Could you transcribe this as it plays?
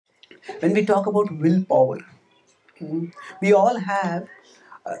when we talk about willpower, we all have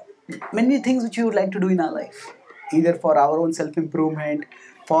many things which we would like to do in our life, either for our own self-improvement,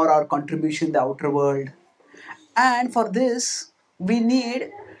 for our contribution in the outer world. And for this, we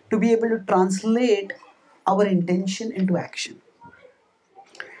need to be able to translate our intention into action.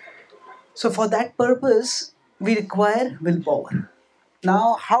 So for that purpose, we require willpower.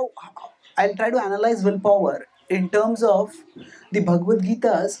 Now, I'll try to analyze willpower in terms of the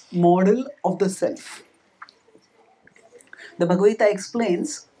Bhagavad-Gita's model of the self. The Bhagavad-Gita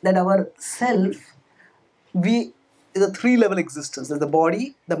explains that our self, is a three-level existence. There's the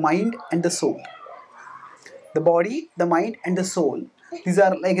body, the mind, and the soul. The body, the mind, and the soul. These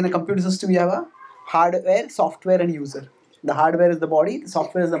are like in a computer system, you have a hardware, software, and user. The hardware is the body, the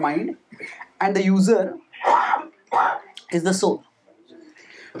software is the mind, and the user is the soul.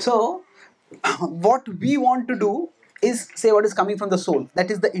 So, what we want to do is say what is coming from the soul. That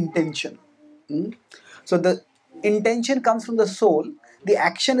is the intention. So, the intention comes from the soul. The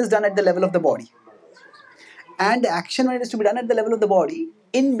action is done at the level of the body. And the action, when it is to be done at the level of the body,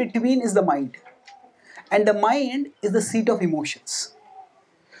 in between is the mind. And the mind is the seat of emotions.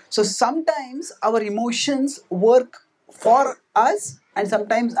 So sometimes our emotions work for us and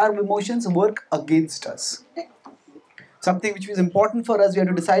sometimes our emotions work against us. Something which is important for us, we have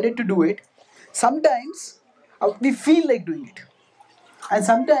to decide to do it. Sometimes we feel like doing it. And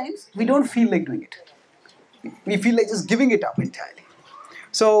sometimes we don't feel like doing it. We feel like just giving it up entirely.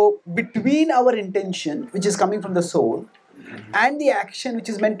 So between our intention, which is coming from the soul, and the action which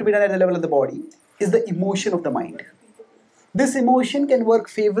is meant to be done at the level of the body, is the emotion of the mind. This emotion can work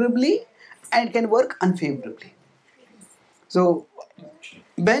favorably and can work unfavorably. So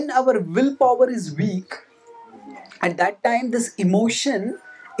when our willpower is weak, at that time this emotion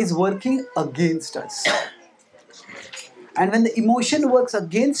is working against us. And when the emotion works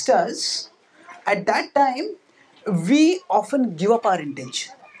against us, at that time we often give up our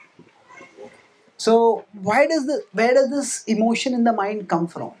intention. So where does this emotion in the mind come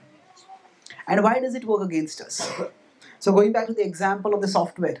from? And why does it work against us? So going back to the example of the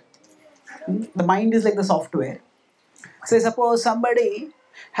software. The mind is like the software. Say suppose somebody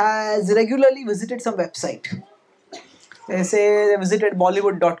has regularly visited some website. They say they visited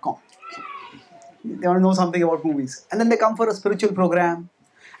Bollywood.com. They want to know something about movies. And then they come for a spiritual program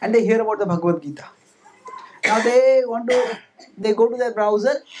and they hear about the Bhagavad-Gītā. Now they go to their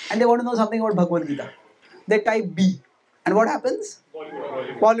browser and they want to know something about Bhagavad-Gītā. They type B. And what happens?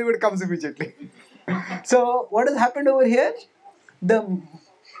 Bollywood comes immediately. So what has happened over here? The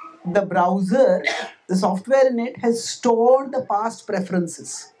browser, the software in it has stored the past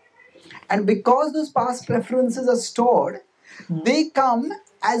preferences. And because those past preferences are stored, they come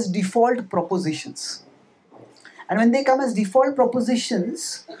as default propositions. And when they come as default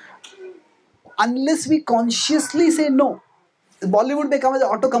propositions, unless we consciously say no, Bollywood may come as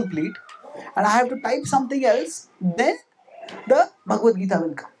autocomplete and I have to type something else, then the Bhagavad-Gītā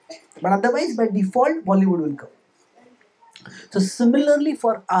will come. But otherwise, by default, Bollywood will come. So similarly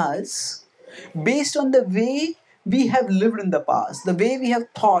for us, based on the way we have lived in the past, the way we have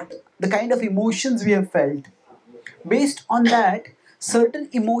thought, the kind of emotions we have felt, based on that, certain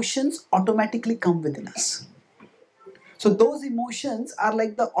emotions automatically come within us. So those emotions are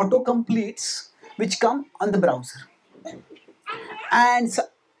like the autocompletes which come on the browser. And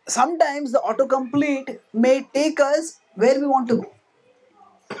sometimes the autocomplete may take us where we want to go.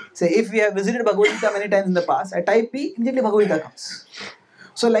 Say if we have visited Bhagavad-Gītā many times in the past, I type P, immediately Bhagavad-Gītā comes.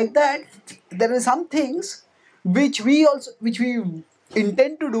 So like that, there are some things which we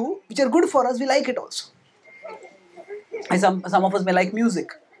intend to do, which are good for us, we like it also. And some of us may like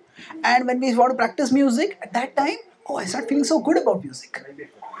music. And when we want to practice music, at that time, I start feeling so good about music.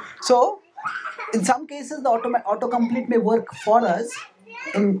 So, in some cases, the autocomplete may work for us.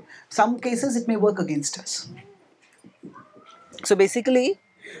 In some cases, it may work against us. So basically,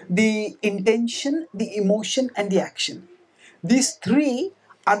 the intention, the emotion, and the action. These three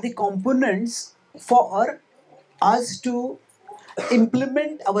are the components for us to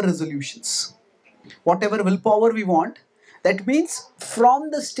implement our resolutions. Whatever willpower we want, that means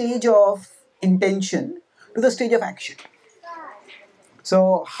from the stage of intention to the stage of action.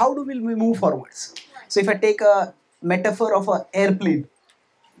 So how do we move forwards? So if I take a metaphor of an airplane,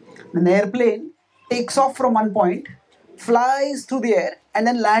 an airplane takes off from one point, flies through the air and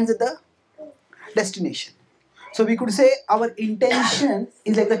then lands at the destination. So we could say our intention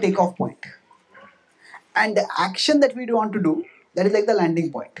is like the takeoff point. And the action that we want to do, that is like the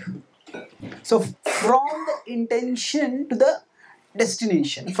landing point. So from the intention to the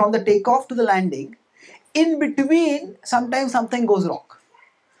destination, from the takeoff to the landing, in between sometimes something goes wrong.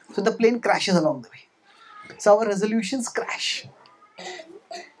 So the plane crashes along the way. So our resolutions crash.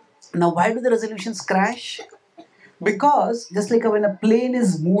 Now why do the resolutions crash? Because just like when a plane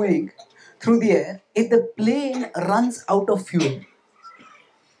is moving through the air, if the plane runs out of fuel,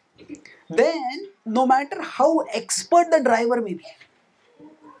 then no matter how expert the driver may be,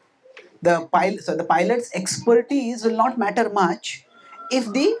 the pilot's expertise will not matter much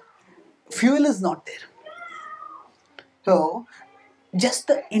if the fuel is not there. So just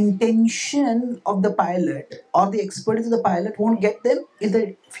the intention of the pilot or the expertise of the pilot won't get them if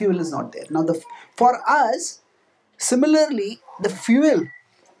the fuel is not there. Now for us, similarly, the fuel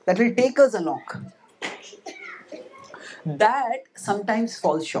that will take us along, that sometimes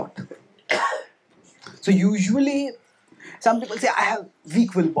falls short. So usually some people say, I have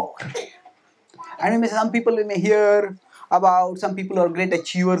weak willpower. And some people we may hear about some people who are great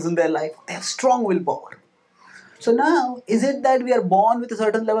achievers in their life. They have strong willpower. So now, is it that we are born with a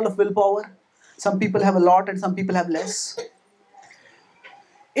certain level of willpower? Some people have a lot and some people have less.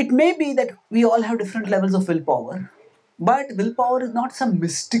 It may be that we all have different levels of willpower. But willpower is not some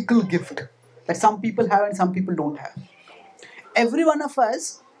mystical gift that some people have and some people don't have. Every one of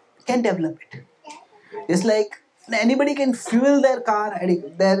us can develop it. It's like anybody can fuel their car,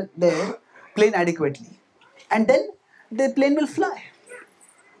 their plane adequately. And then the plane will fly.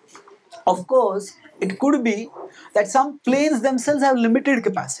 Of course, it could be that some planes themselves have limited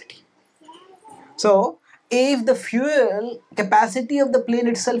capacity. So, if the fuel capacity of the plane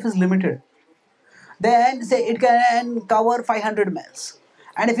itself is limited, then say it can cover 500 miles.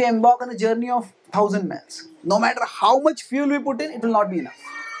 And if we embark on a journey of 1000 miles, no matter how much fuel we put in, it will not be enough.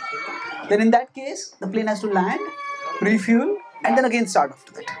 Then in that case, the plane has to land, refuel, and then again start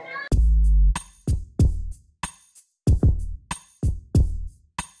after that.